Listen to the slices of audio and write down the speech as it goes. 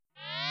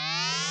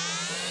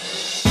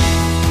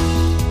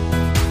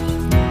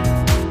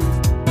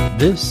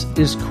This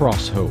is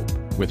Cross Hope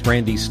with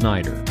Randy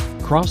Snyder.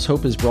 Cross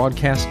Hope is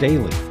broadcast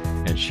daily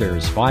and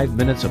shares 5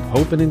 minutes of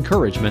hope and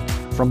encouragement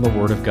from the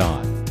Word of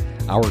God.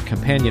 Our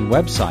companion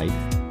website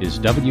is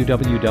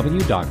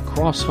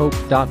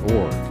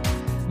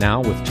www.crosshope.org. Now,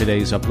 with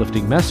today's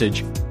uplifting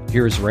message,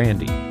 here's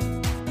Randy.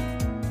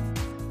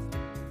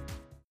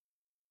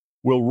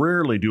 Well,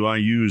 rarely do I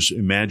use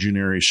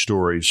imaginary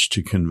stories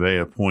to convey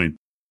a point.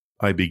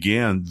 I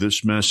began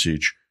this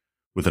message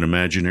with an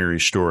imaginary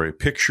story.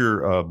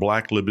 Picture a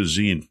black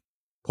limousine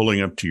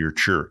pulling up to your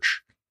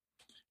church,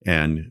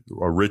 and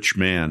a rich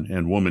man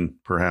and woman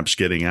perhaps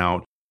getting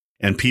out,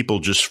 and people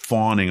just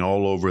fawning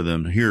all over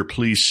them. Here,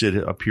 please sit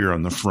up here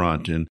on the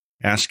front, and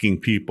asking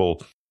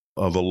people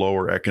of a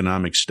lower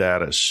economic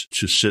status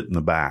to sit in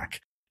the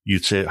back.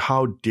 You'd say,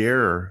 how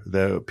dare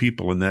the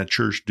people in that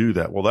church do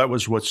that? Well, that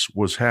was what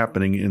was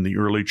happening in the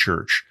early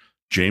church.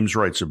 James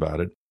writes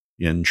about it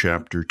in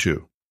chapter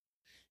 2.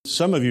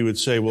 Some of you would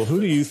say, well,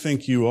 who do you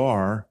think you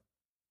are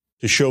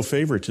to show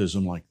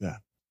favoritism like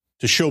that?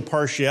 To show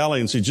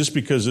partiality and say, just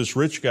because this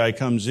rich guy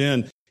comes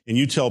in and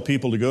you tell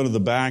people to go to the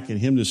back and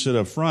him to sit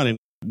up front. And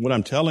what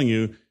I'm telling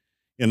you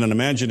in an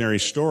imaginary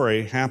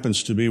story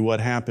happens to be what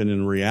happened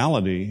in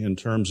reality in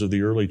terms of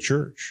the early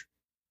church,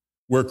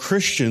 where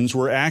Christians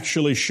were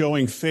actually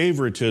showing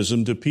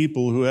favoritism to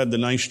people who had the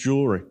nice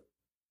jewelry.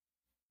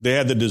 They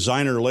had the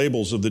designer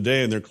labels of the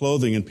day in their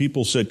clothing, and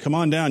people said, come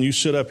on down, you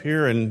sit up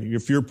here, and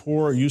if you're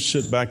poor, you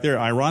sit back there.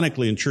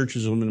 Ironically, in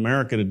churches in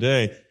America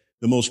today,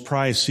 the most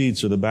prized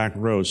seats are the back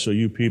rows. So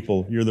you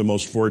people, you're the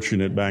most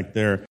fortunate back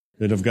there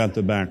that have got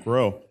the back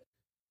row.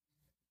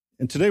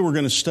 And today we're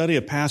going to study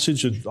a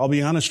passage that, I'll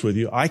be honest with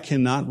you, I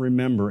cannot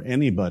remember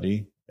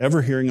anybody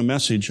ever hearing a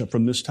message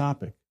from this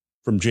topic,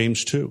 from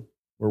James 2,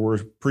 where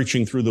we're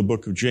preaching through the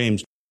book of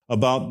James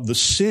about the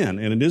sin,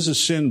 and it is a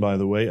sin, by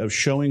the way, of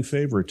showing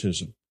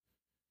favoritism.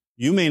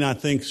 You may not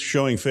think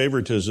showing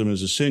favoritism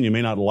is a sin. You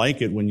may not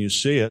like it when you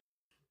see it,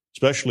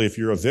 especially if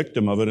you're a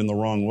victim of it in the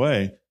wrong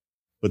way.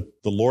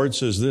 But the Lord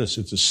says this,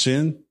 it's a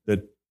sin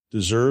that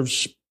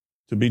deserves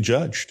to be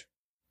judged.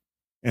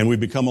 And we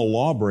become a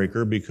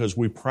lawbreaker because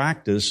we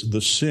practice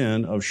the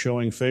sin of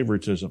showing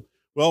favoritism.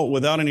 Well,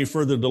 without any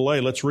further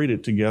delay, let's read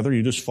it together.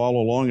 You just follow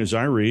along as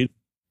I read.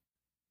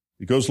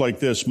 It goes like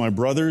this: My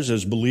brothers,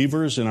 as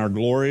believers in our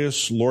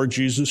glorious Lord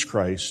Jesus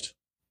Christ,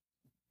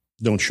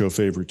 don't show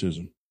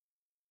favoritism.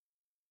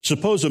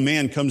 Suppose a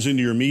man comes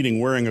into your meeting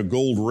wearing a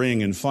gold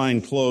ring and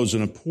fine clothes,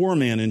 and a poor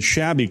man in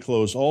shabby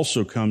clothes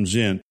also comes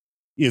in.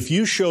 If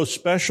you show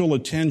special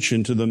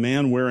attention to the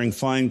man wearing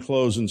fine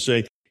clothes and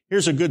say,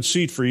 here's a good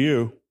seat for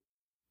you,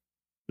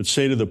 but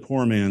say to the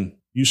poor man,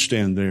 you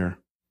stand there,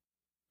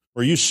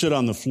 or you sit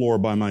on the floor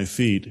by my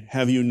feet,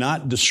 have you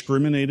not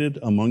discriminated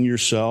among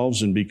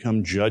yourselves and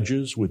become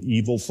judges with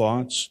evil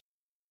thoughts?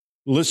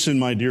 Listen,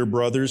 my dear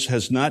brothers,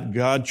 has not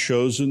God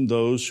chosen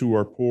those who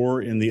are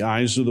poor in the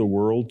eyes of the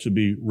world to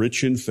be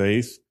rich in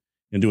faith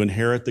and to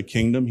inherit the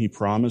kingdom he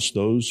promised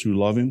those who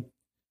love him?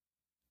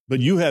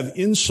 But you have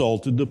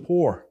insulted the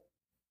poor.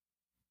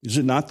 Is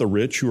it not the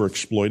rich who are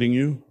exploiting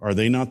you? Are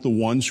they not the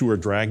ones who are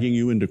dragging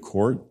you into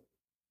court?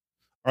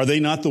 Are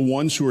they not the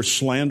ones who are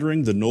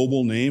slandering the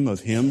noble name of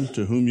him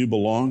to whom you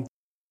belong?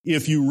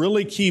 If you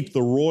really keep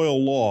the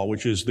royal law,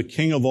 which is the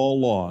king of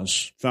all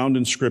laws, found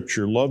in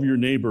Scripture, love your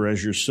neighbor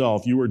as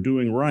yourself, you are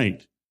doing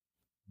right.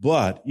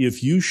 But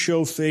if you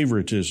show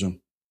favoritism,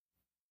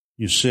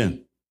 you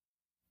sin.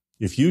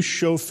 If you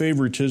show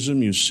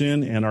favoritism, you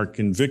sin and are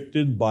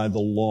convicted by the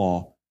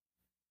law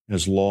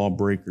as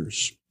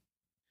lawbreakers.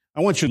 I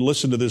want you to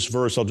listen to this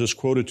verse. I'll just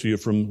quote it to you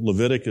from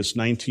Leviticus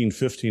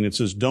 19:15. It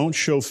says, don't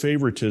show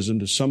favoritism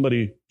to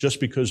somebody just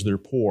because they're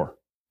poor.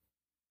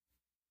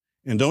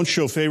 And don't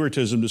show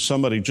favoritism to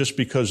somebody just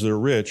because they're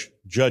rich.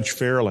 Judge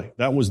fairly.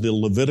 That was the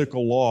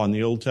Levitical law in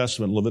the Old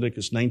Testament,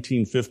 Leviticus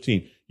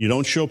 19:15. You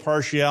don't show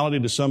partiality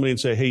to somebody and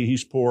say, hey,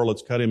 he's poor,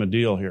 let's cut him a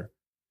deal here.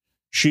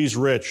 She's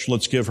rich,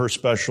 let's give her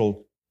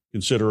special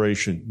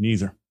consideration.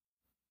 Neither.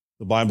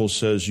 The Bible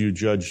says you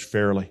judge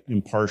fairly,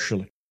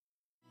 impartially.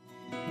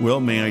 Well,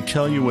 may I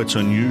tell you what's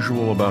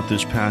unusual about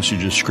this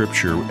passage of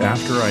Scripture?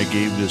 After I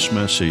gave this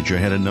message, I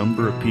had a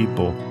number of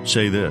people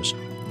say this: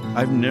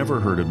 I've never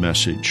heard a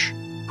message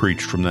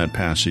preached from that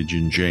passage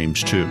in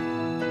James 2.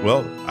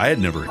 Well, I had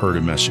never heard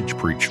a message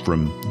preached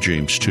from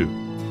James 2.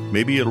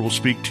 Maybe it will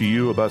speak to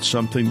you about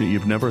something that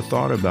you've never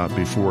thought about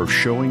before, of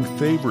showing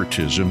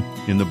favoritism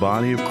in the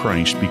body of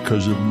Christ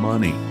because of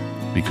money,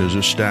 because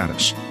of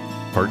status.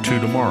 Part 2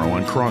 tomorrow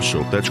on Cross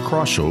Hope. That's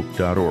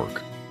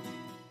crosshope.org.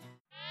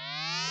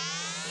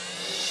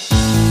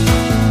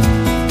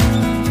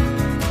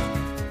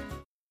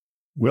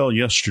 Well,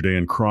 yesterday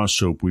in Cross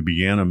Hope, we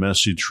began a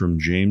message from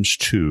James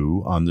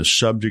 2 on the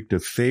subject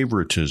of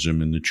favoritism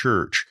in the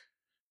church.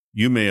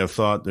 You may have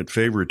thought that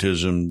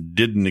favoritism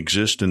didn't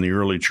exist in the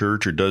early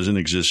church or doesn't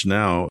exist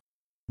now.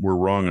 We're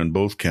wrong on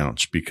both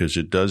counts, because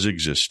it does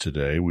exist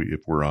today,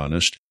 if we're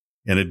honest,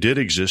 and it did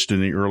exist in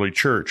the early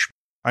church.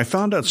 I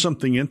found out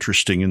something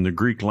interesting in the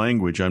Greek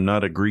language. I'm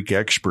not a Greek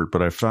expert,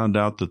 but I found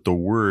out that the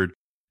word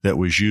that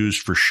was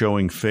used for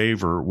showing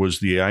favor was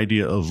the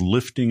idea of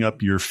lifting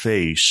up your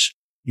face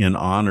in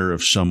honor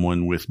of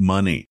someone with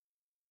money.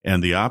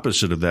 And the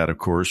opposite of that, of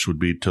course, would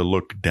be to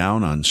look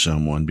down on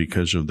someone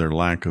because of their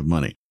lack of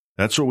money.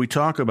 That's what we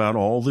talk about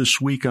all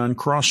this week on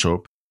Cross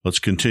Hope. Let's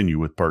continue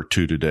with part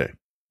 2 today.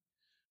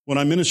 When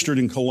I ministered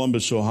in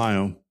Columbus,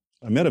 Ohio,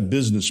 I met a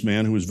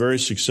businessman who was very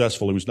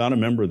successful. He was not a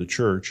member of the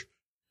church,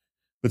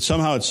 but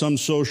somehow at some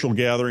social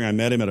gathering, I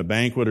met him at a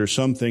banquet or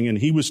something, and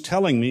he was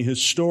telling me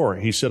his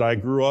story. He said, I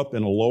grew up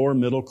in a lower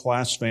middle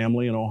class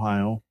family in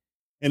Ohio.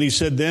 And he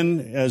said,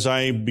 then as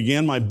I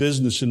began my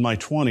business in my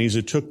 20s,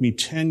 it took me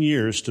 10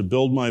 years to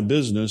build my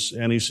business.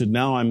 And he said,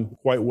 now I'm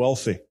quite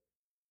wealthy.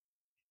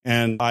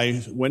 And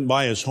I went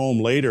by his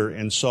home later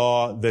and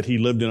saw that he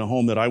lived in a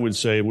home that I would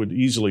say would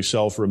easily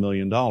sell for $1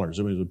 million. I mean,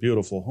 it was a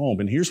beautiful home.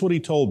 And here's what he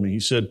told me. He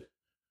said,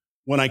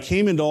 when I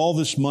came into all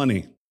this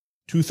money,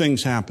 2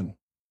 things happened.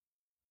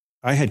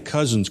 I had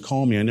cousins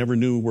call me. I never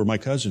knew were my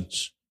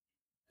cousins.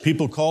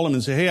 People call him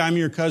and say, hey, I'm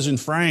your cousin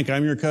Frank.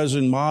 I'm your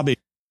cousin Bobby.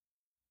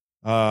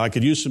 I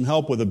could use some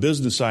help with a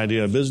business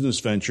idea, a business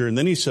venture. And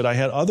then he said, I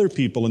had other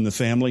people in the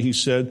family, he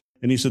said,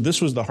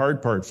 this was the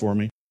hard part for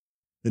me,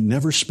 that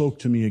never spoke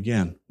to me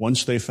again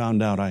once they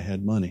found out I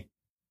had money.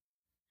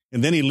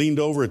 And then he leaned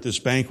over at this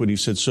banquet. He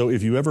said, so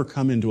if you ever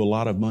come into a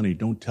lot of money,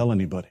 don't tell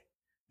anybody.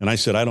 And I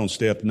said, I don't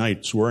stay up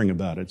nights worrying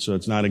about it, so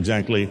it's not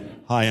exactly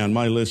high on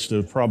my list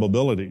of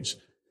probabilities.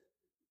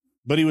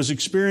 But he was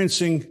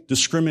experiencing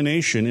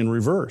discrimination in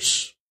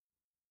reverse,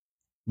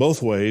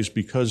 both ways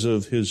because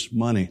of his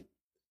money.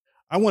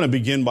 I want to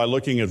begin by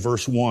looking at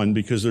verse 1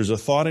 because there's a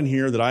thought in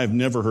here that I've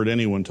never heard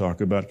anyone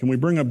talk about. Can we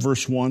bring up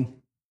verse 1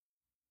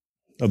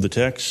 of the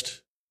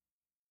text?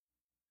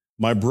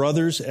 My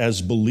brothers,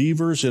 as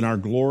believers in our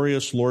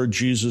glorious Lord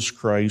Jesus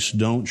Christ,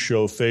 don't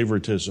show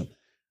favoritism.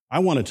 I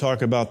want to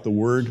talk about the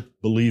word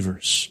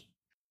believers.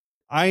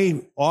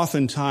 I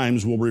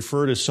oftentimes will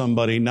refer to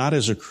somebody not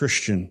as a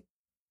Christian,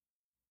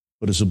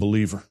 but as a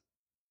believer.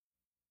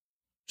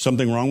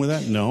 Something wrong with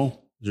that? No.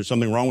 Is there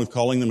something wrong with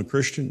calling them a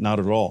Christian? Not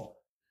at all.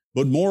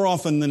 But more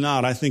often than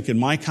not, I think in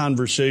my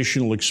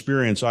conversational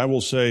experience, I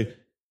will say,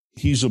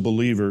 he's a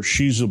believer,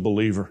 she's a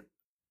believer.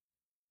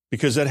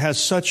 Because that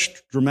has such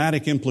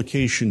dramatic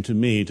implication to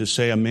me to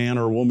say a man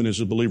or a woman is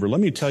a believer. Let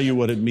me tell you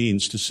what it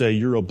means to say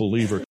you're a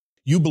believer.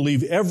 You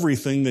believe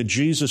everything that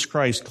Jesus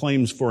Christ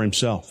claims for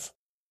himself.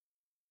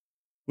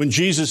 When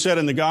Jesus said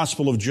in the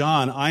Gospel of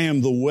John, I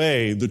am the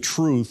way, the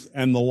truth,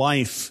 and the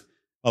life,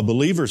 a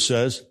believer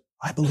says,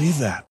 I believe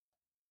that.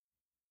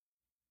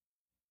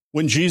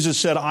 When Jesus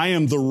said, I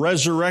am the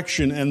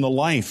resurrection and the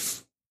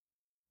life,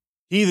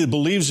 he that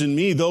believes in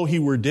me, though he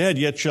were dead,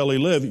 yet shall he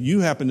live,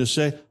 you happen to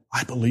say,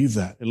 I believe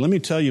that. And let me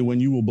tell you when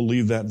you will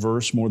believe that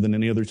verse more than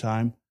any other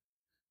time,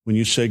 when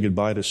you say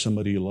goodbye to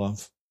somebody you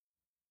love.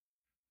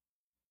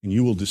 And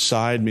you will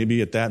decide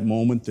maybe at that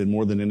moment that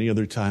more than any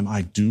other time,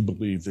 I do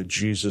believe that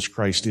Jesus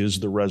Christ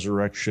is the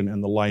resurrection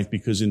and the life,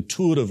 because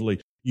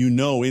intuitively you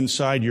know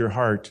inside your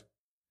heart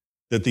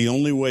that the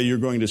only way you're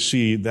going to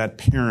see that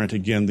parent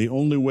again, the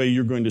only way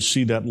you're going to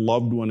see that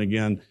loved one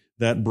again,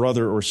 that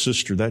brother or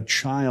sister, that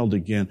child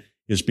again,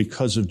 is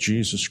because of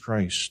Jesus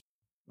Christ.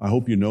 I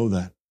hope you know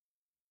that.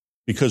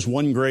 Because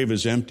one grave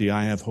is empty,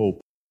 I have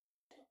hope.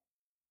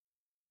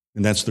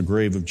 And that's the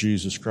grave of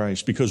Jesus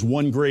Christ. Because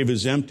one grave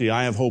is empty,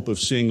 I have hope of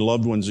seeing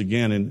loved ones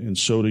again, and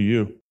so do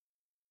you.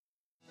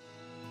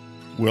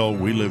 Well,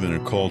 we live in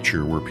a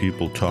culture where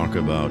people talk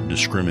about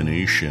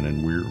discrimination,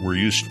 and we're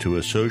used to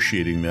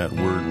associating that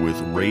word with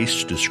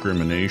race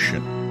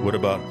discrimination. What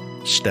about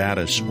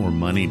status or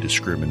money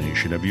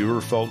discrimination? Have you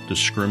ever felt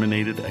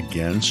discriminated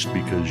against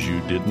because you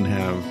didn't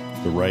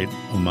have the right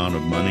amount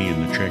of money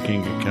in the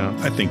checking account?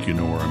 I think you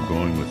know where I'm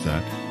going with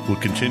that. We'll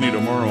continue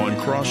tomorrow on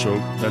Cross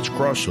Hope. That's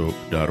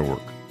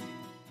crosshope.org.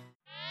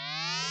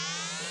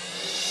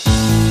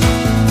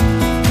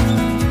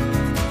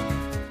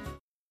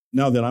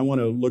 Now then, I want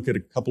to look at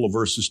a couple of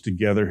verses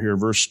together here,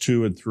 verse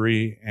 2 and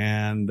 3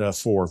 and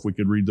 4, if we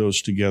could read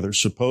those together.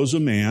 Suppose a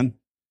man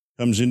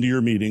comes into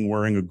your meeting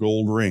wearing a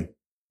gold ring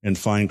and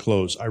fine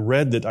clothes. I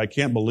read that, I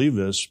can't believe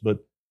this,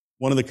 but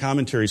one of the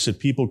commentaries said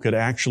people could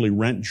actually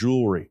rent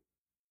jewelry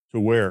to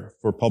wear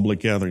for public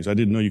gatherings. I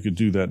didn't know you could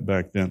do that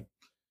back then.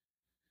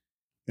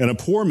 And a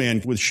poor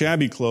man with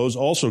shabby clothes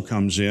also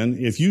comes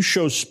in. If you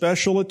show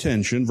special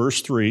attention,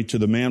 verse 3, to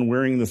the man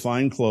wearing the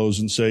fine clothes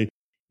and say,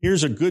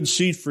 here's a good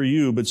seat for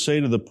you, but say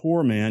to the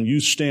poor man, you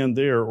stand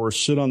there or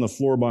sit on the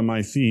floor by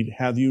my feet.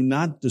 Have you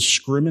not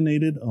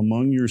discriminated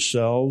among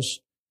yourselves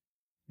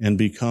and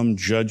become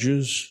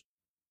judges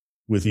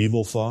with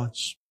evil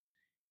thoughts?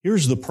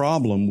 Here's the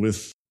problem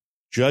with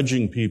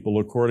judging people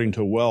according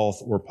to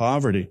wealth or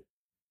poverty.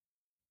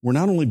 We're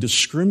not only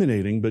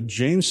discriminating, but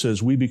James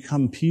says we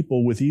become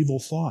people with evil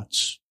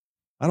thoughts.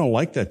 I don't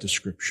like that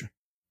description.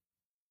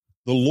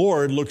 The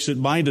Lord looks at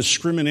my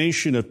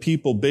discrimination of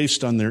people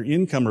based on their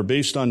income or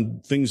based on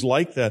things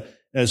like that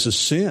as a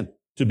sin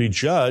to be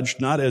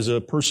judged, not as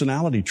a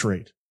personality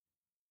trait,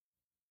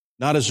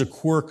 not as a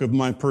quirk of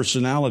my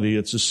personality.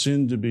 It's a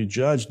sin to be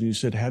judged. And he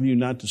said, have you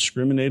not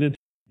discriminated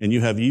and you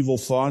have evil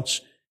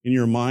thoughts in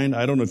your mind,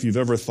 I don't know if you've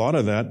ever thought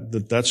of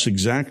that's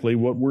exactly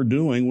what we're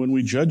doing when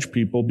we judge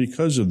people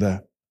because of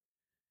that.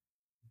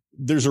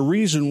 There's a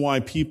reason why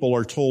people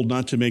are told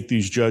not to make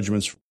these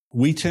judgments.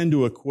 We tend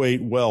to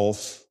equate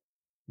wealth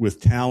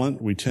with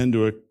talent. We tend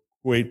to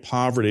equate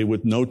poverty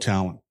with no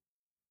talent.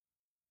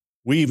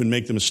 We even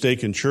make the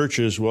mistake in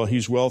churches, well,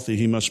 he's wealthy,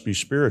 he must be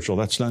spiritual.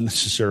 That's not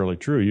necessarily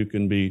true. You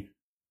can be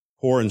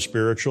poor and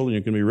spiritual, and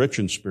you can be rich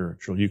and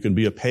spiritual. You can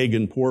be a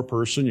pagan poor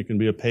person, you can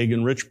be a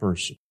pagan rich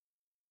person.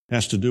 It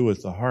has to do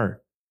with the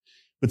heart.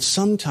 But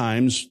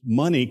sometimes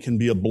money can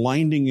be a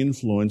blinding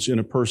influence in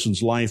a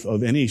person's life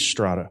of any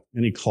strata,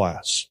 any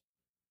class.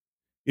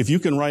 If you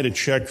can write a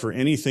check for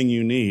anything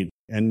you need,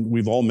 and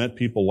we've all met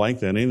people like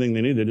that, anything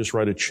they need, they just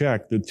write a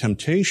check. The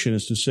temptation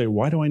is to say,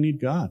 why do I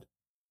need God?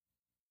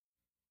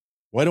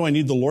 Why do I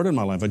need the Lord in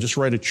my life? I just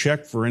write a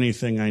check for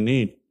anything I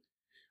need.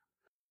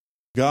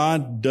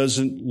 God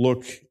doesn't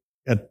look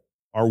at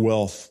our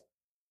wealth.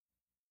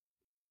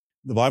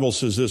 The Bible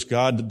says this,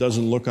 God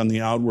doesn't look on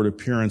the outward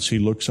appearance, He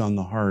looks on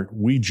the heart.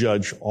 We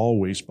judge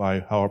always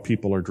by how our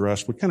people are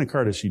dressed. What kind of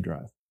car does he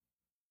drive?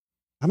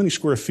 How many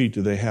square feet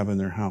do they have in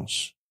their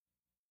house?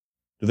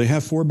 Do they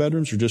have 4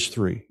 bedrooms or just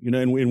 3?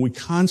 And we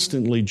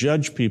constantly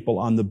judge people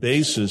on the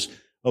basis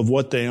of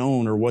what they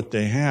own or what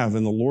they have,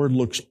 and the Lord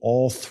looks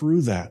all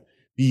through that,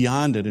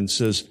 beyond it, and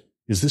says,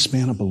 is this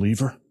man a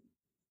believer?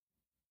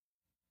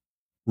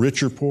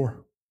 Rich or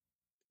poor?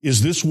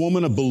 Is this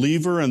woman a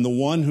believer and the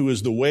one who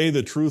is the way,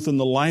 the truth, and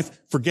the life?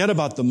 Forget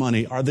about the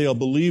money. Are they a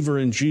believer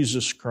in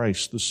Jesus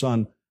Christ, the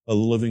Son of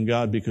the living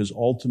God? Because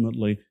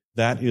ultimately,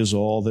 that is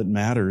all that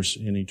matters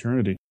in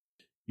eternity.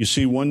 You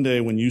see, one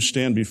day when you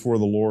stand before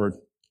the Lord,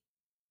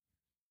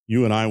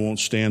 you and I won't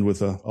stand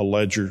with a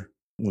ledger,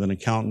 with an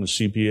accountant, a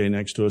CPA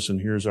next to us, and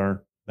here's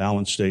our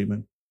balance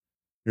statement.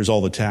 Here's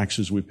all the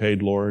taxes we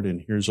paid, Lord,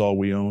 and here's all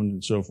we owned,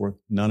 and so forth.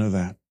 None of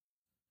that.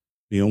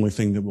 The only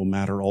thing that will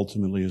matter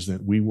ultimately is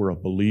that we were a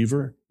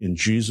believer in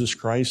Jesus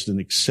Christ and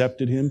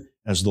accepted Him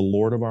as the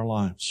Lord of our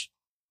lives.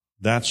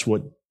 That's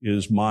what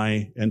is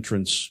my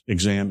entrance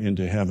exam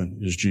into heaven,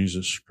 is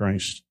Jesus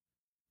Christ.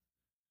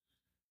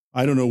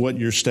 I don't know what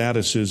your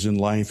status is in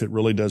life. It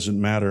really doesn't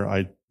matter.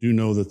 I do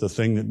know that the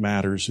thing that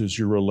matters is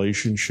your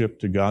relationship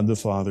to God the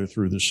Father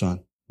through the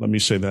Son. Let me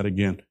say that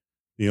again.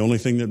 The only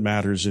thing that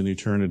matters in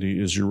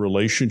eternity is your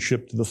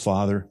relationship to the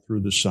Father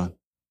through the Son.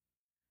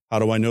 How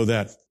do I know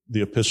that?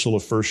 The epistle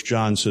of 1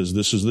 John says,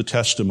 this is the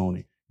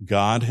testimony.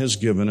 God has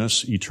given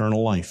us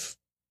eternal life.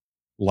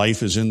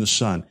 Life is in the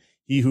Son.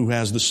 He who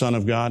has the Son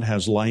of God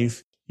has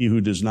life. He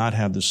who does not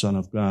have the Son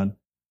of God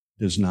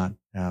does not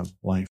have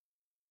life.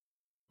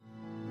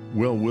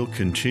 Well, we'll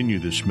continue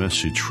this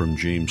message from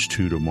James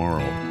 2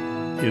 tomorrow.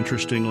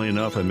 Interestingly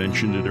enough, I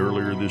mentioned it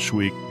earlier this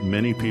week,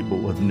 many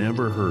people have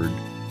never heard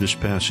this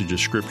passage of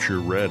Scripture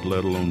read,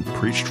 let alone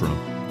preached from.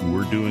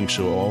 We're doing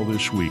so all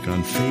this week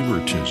on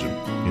favoritism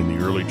in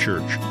the early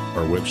church.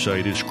 Our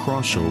website is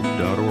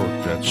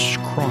crosshope.org. That's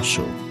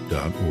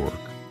crosshope.org.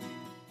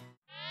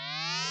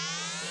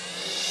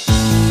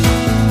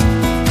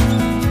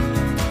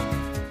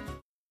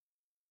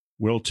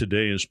 Well,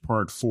 today is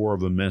part 4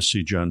 of a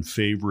message on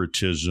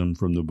favoritism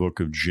from the book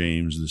of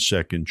James, the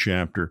 2nd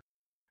chapter.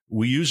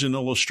 We use an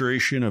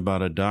illustration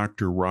about a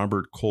Dr.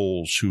 Robert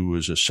Coles, who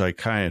was a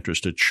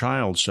psychiatrist, a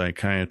child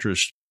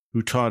psychiatrist,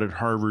 who taught at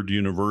Harvard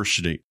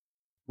University.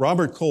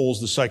 Robert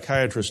Coles, the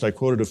psychiatrist I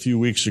quoted a few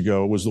weeks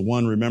ago, was the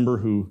one, remember,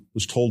 who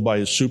was told by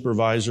his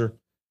supervisor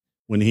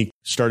when he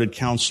started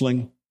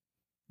counseling,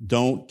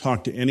 don't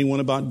talk to anyone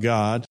about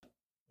God,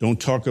 don't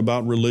talk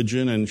about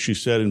religion, and she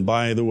said, and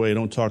by the way,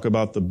 don't talk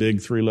about the big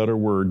 3-letter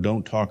word,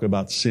 don't talk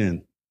about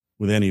sin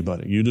with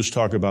anybody. You just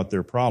talk about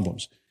their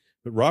problems.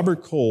 But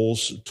Robert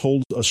Coles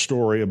told a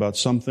story about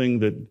something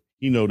that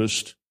he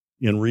noticed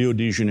in Rio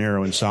de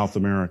Janeiro in South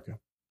America.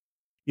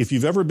 If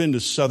you've ever been to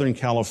Southern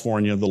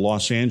California, the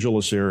Los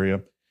Angeles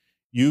area,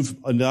 you've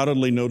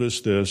undoubtedly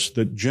noticed this,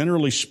 that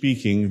generally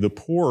speaking, the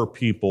poorer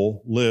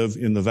people live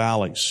in the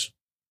valleys.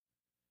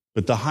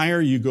 But the higher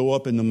you go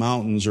up in the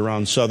mountains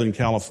around Southern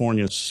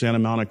California, Santa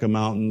Monica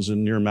Mountains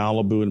and near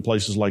Malibu and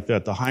places like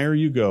that, the higher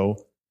you go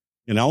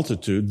in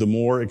altitude, the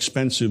more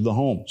expensive the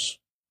homes,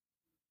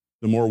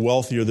 the more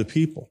wealthier the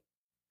people.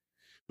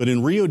 But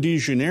in Rio de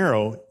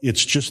Janeiro,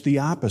 it's just the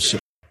opposite.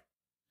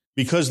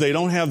 Because they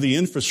don't have the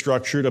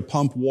infrastructure to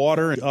pump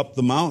water up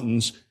the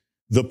mountains,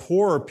 the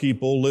poorer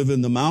people live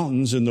in the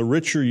mountains, and the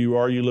richer you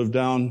are, you live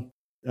down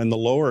in the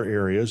lower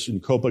areas, in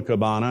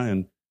Copacabana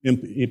and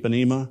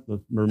Ipanema.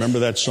 Remember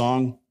that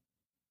song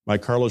by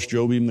Carlos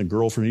Jobim, The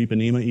Girl from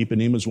Ipanema?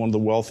 Ipanema is one of the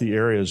wealthy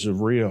areas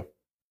of Rio.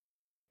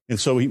 And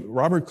so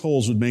Robert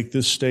Coles would make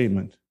this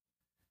statement,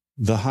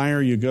 the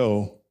higher you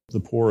go, the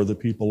poorer the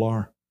people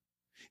are.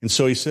 And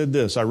so he said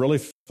this, I really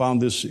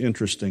found this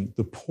interesting.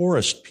 The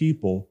poorest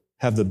people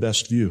have the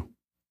best view.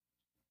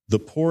 The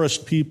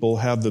poorest people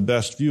have the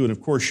best view. And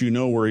of course, you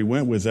know where he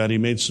went with that. He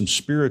made some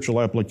spiritual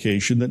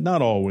application that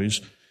not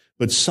always,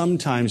 but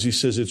sometimes he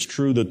says it's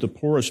true that the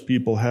poorest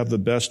people have the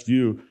best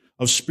view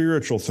of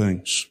spiritual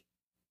things.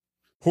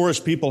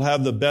 Poorest people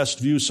have the best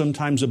view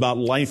sometimes about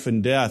life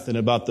and death and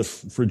about the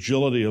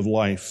fragility of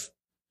life.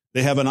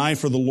 They have an eye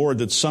for the Lord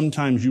that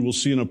sometimes you will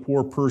see in a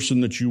poor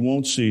person that you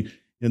won't see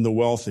in the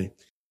wealthy.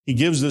 He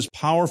gives this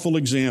powerful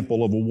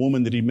example of a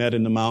woman that he met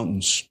in the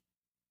mountains.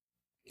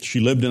 She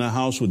lived in a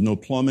house with no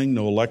plumbing,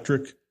 no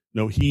electric,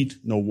 no heat,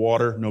 no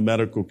water, no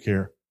medical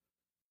care.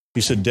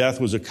 He said death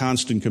was a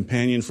constant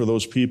companion for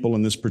those people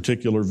in this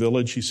particular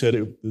village. He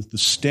said the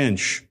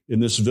stench in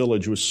this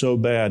village was so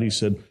bad. He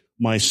said,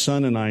 my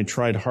son and I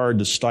tried hard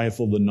to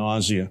stifle the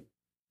nausea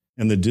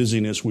and the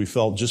dizziness we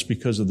felt just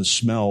because of the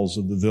smells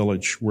of the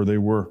village where they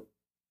were.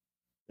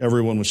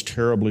 Everyone was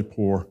terribly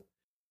poor.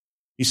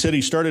 He said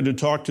he started to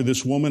talk to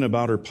this woman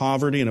about her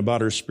poverty and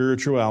about her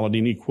spirituality,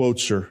 and he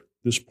quotes her,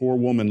 this poor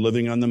woman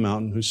living on the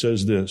mountain, who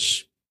says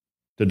this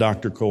to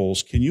Dr.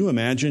 Coles, can you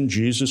imagine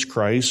Jesus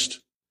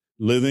Christ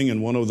living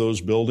in one of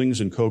those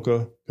buildings in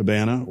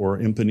Copacabana or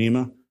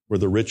Ipanema where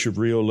the rich of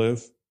Rio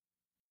live?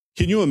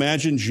 Can you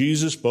imagine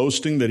Jesus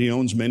boasting that he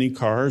owns many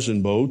cars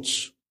and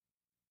boats?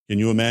 Can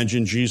you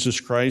imagine Jesus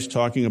Christ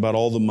talking about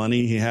all the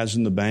money he has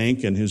in the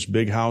bank and his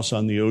big house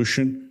on the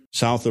ocean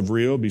south of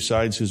Rio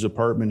besides his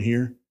apartment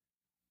here?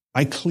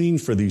 I clean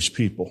for these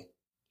people.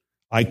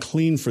 I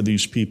clean for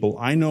these people.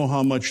 I know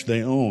how much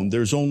they own.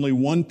 There's only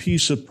one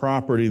piece of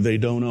property they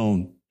don't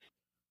own,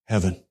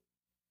 heaven.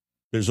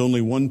 There's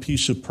only one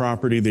piece of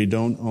property they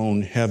don't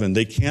own, heaven.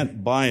 They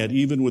can't buy it,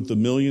 even with the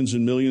millions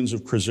and millions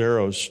of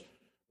cruzeiros,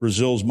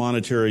 Brazil's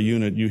monetary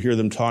unit you hear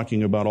them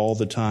talking about all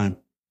the time.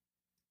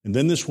 And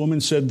then this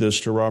woman said this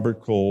to Robert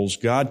Coles,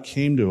 God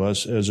came to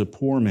us as a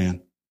poor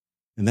man,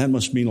 and that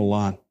must mean a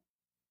lot.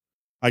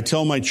 I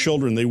tell my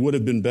children they would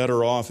have been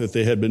better off if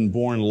they had been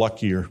born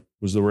luckier,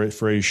 was the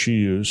phrase she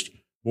used,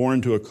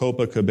 born to a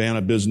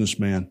Copacabana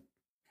businessman.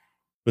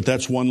 But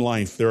that's one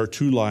life. There are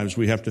two lives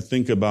we have to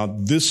think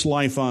about, this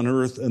life on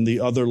earth and the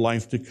other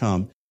life to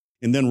come.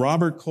 And then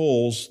Robert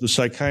Coles, the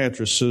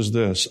psychiatrist, says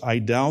this, I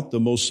doubt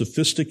the most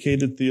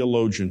sophisticated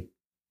theologian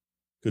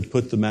could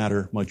put the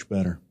matter much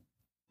better.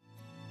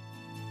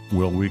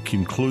 Well, we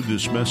conclude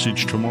this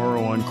message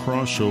tomorrow on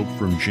Cross Hope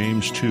from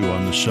James 2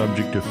 on the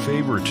subject of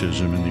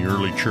favoritism in the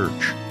early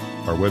church.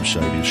 Our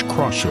website is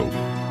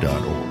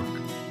crosshope.org.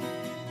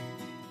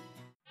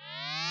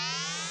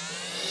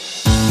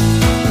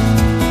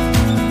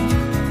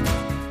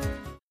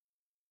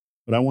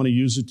 But I want to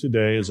use it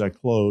today as I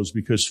close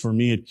because for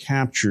me it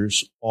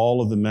captures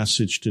all of the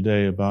message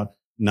today about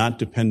not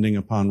depending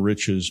upon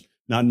riches,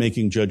 not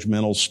making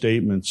judgmental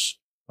statements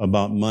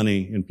about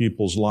money in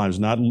people's lives,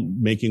 not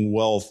making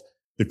wealth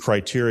the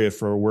criteria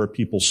for where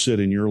people sit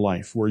in your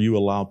life, where you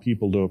allow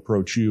people to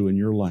approach you in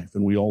your life.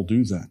 And we all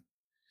do that.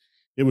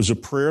 It was a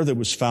prayer that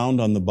was found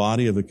on the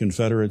body of a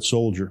Confederate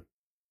soldier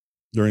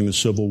during the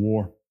Civil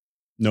War.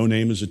 No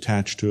name is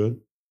attached to it.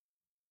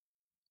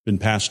 Been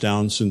passed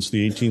down since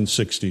the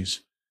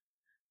 1860s.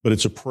 But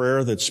it's a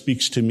prayer that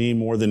speaks to me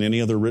more than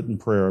any other written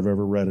prayer I've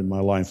ever read in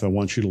my life. I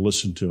want you to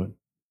listen to it.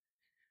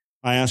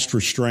 I asked for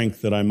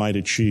strength that I might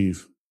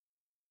achieve.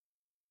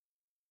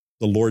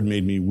 The Lord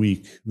made me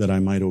weak that I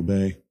might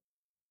obey.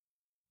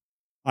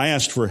 I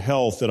asked for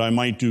health that I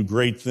might do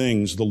great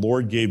things. The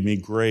Lord gave me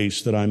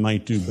grace that I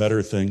might do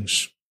better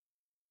things.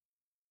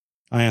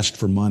 I asked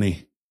for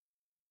money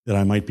that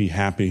I might be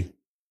happy.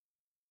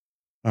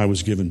 I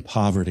was given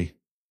poverty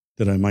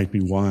that I might be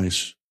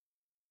wise.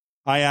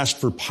 I asked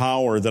for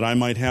power that I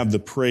might have the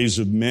praise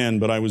of men,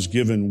 but I was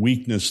given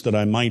weakness that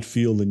I might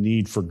feel the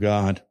need for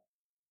God.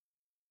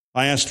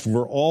 I asked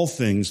for all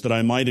things that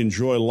I might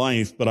enjoy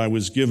life, but I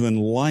was given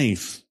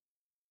life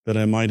that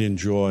I might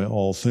enjoy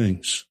all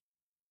things.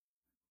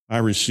 I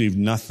received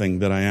nothing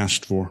that I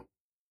asked for,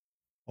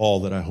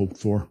 all that I hoped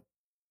for.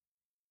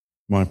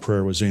 My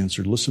prayer was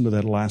answered. Listen to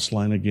that last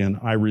line again.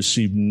 I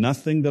received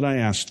nothing that I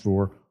asked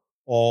for,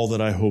 all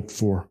that I hoped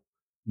for.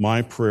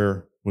 My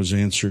prayer was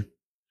answered.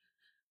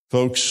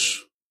 Folks,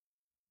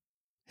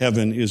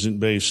 heaven isn't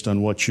based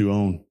on what you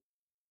own.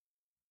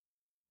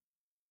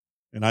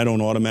 And I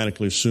don't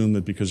automatically assume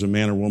that because a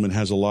man or woman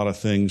has a lot of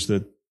things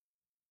that,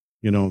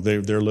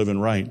 they're living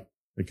right.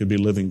 They could be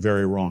living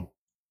very wrong.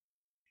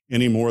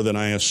 Any more than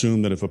I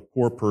assume that if a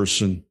poor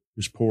person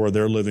is poor,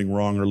 they're living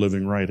wrong or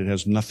living right. It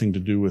has nothing to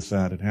do with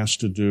that. It has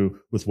to do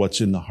with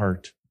what's in the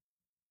heart.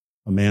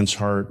 A man's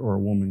heart or a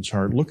woman's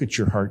heart. Look at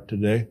your heart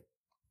today.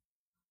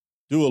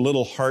 Do a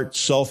little heart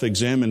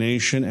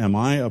self-examination. Am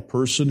I a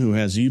person who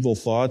has evil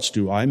thoughts?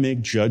 Do I make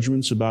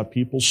judgments about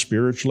people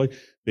spiritually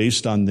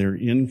based on their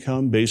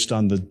income, based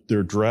on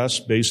their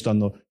dress, based on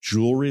the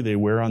jewelry they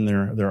wear on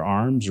their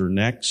arms or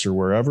necks or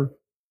wherever?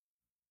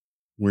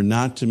 We're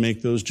not to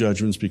make those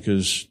judgments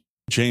because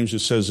James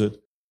just says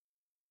it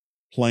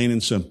plain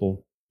and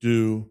simple.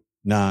 Do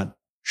not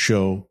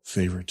show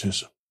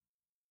favoritism.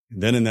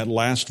 And then in that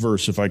last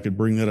verse, if I could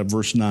bring that up,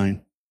 verse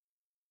 9.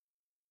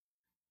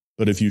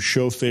 But if you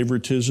show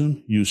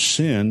favoritism, you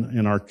sin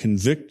and are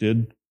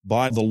convicted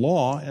by the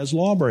law as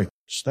lawbreakers.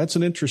 That's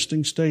an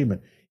interesting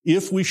statement.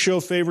 If we show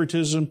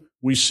favoritism,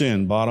 we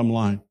sin, bottom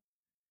line.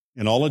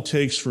 And all it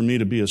takes for me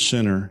to be a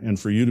sinner and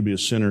for you to be a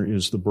sinner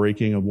is the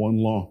breaking of one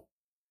law.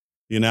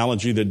 The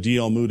analogy that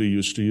D.L. Moody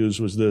used to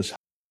use was this.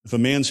 If a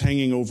man's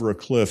hanging over a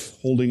cliff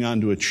holding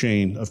onto a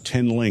chain of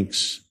 10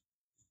 links,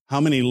 how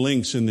many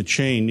links in the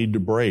chain need to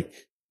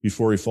break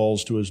before he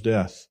falls to his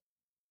death?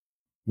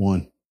 1.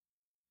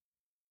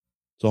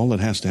 That's all that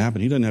has to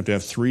happen. He doesn't have to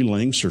have 3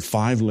 links or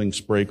 5 links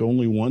break,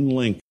 only 1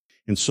 link.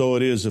 And so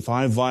it is, if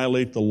I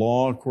violate the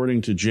law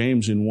according to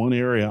James in one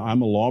area,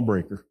 I'm a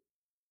lawbreaker.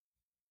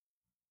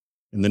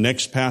 In the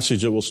next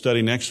passage that we'll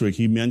study next week,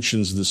 he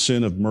mentions the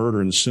sin of murder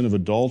and the sin of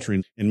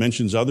adultery and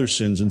mentions other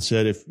sins and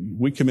said if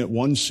we commit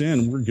one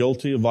sin, we're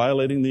guilty of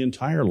violating the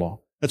entire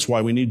law. That's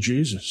why we need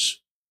Jesus.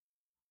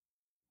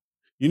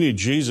 You need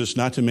Jesus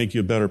not to make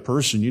you a better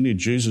person. You need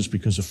Jesus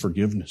because of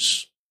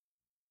forgiveness.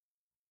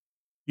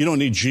 You don't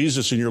need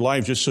Jesus in your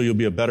life just so you'll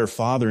be a better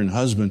father and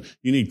husband.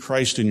 You need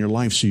Christ in your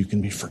life so you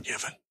can be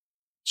forgiven.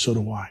 So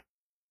do I.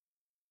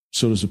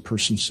 So does the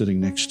person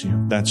sitting next to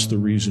you. That's the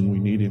reason we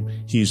need him.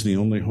 He's the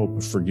only hope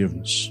of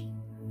forgiveness.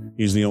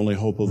 He's the only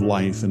hope of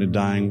life in a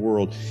dying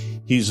world.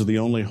 He's the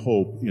only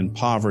hope in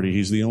poverty.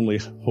 He's the only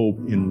hope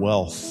in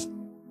wealth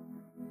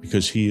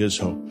because he is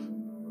hope.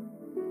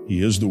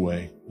 He is the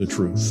way, the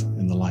truth,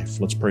 and the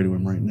life. Let's pray to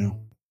him right now.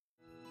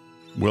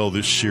 Well,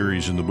 this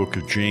series in the book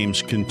of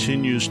James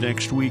continues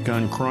next week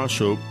on Cross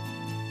Hope.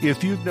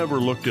 If you've never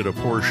looked at a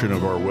portion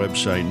of our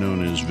website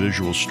known as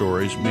Visual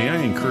Stories, may I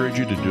encourage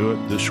you to do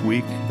it this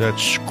week?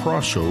 That's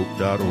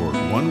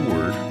crosshope.org. One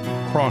word,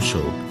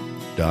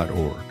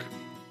 crosshope.org.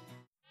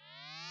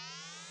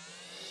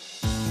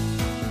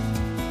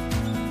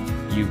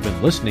 You've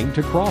been listening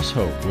to Cross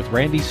Hope with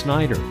Randy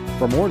Snyder.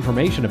 For more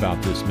information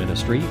about this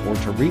ministry or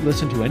to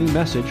re-listen to any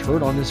message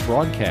heard on this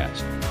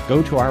broadcast,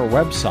 go to our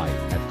website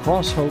at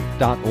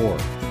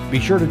crosshope.org. Be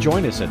sure to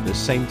join us at this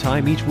same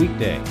time each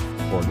weekday,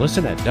 or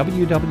listen at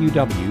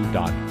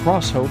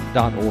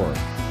www.crosshope.org.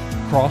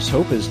 Cross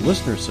Hope is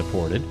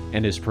listener-supported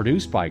and is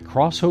produced by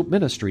Cross Hope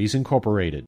Ministries, Incorporated.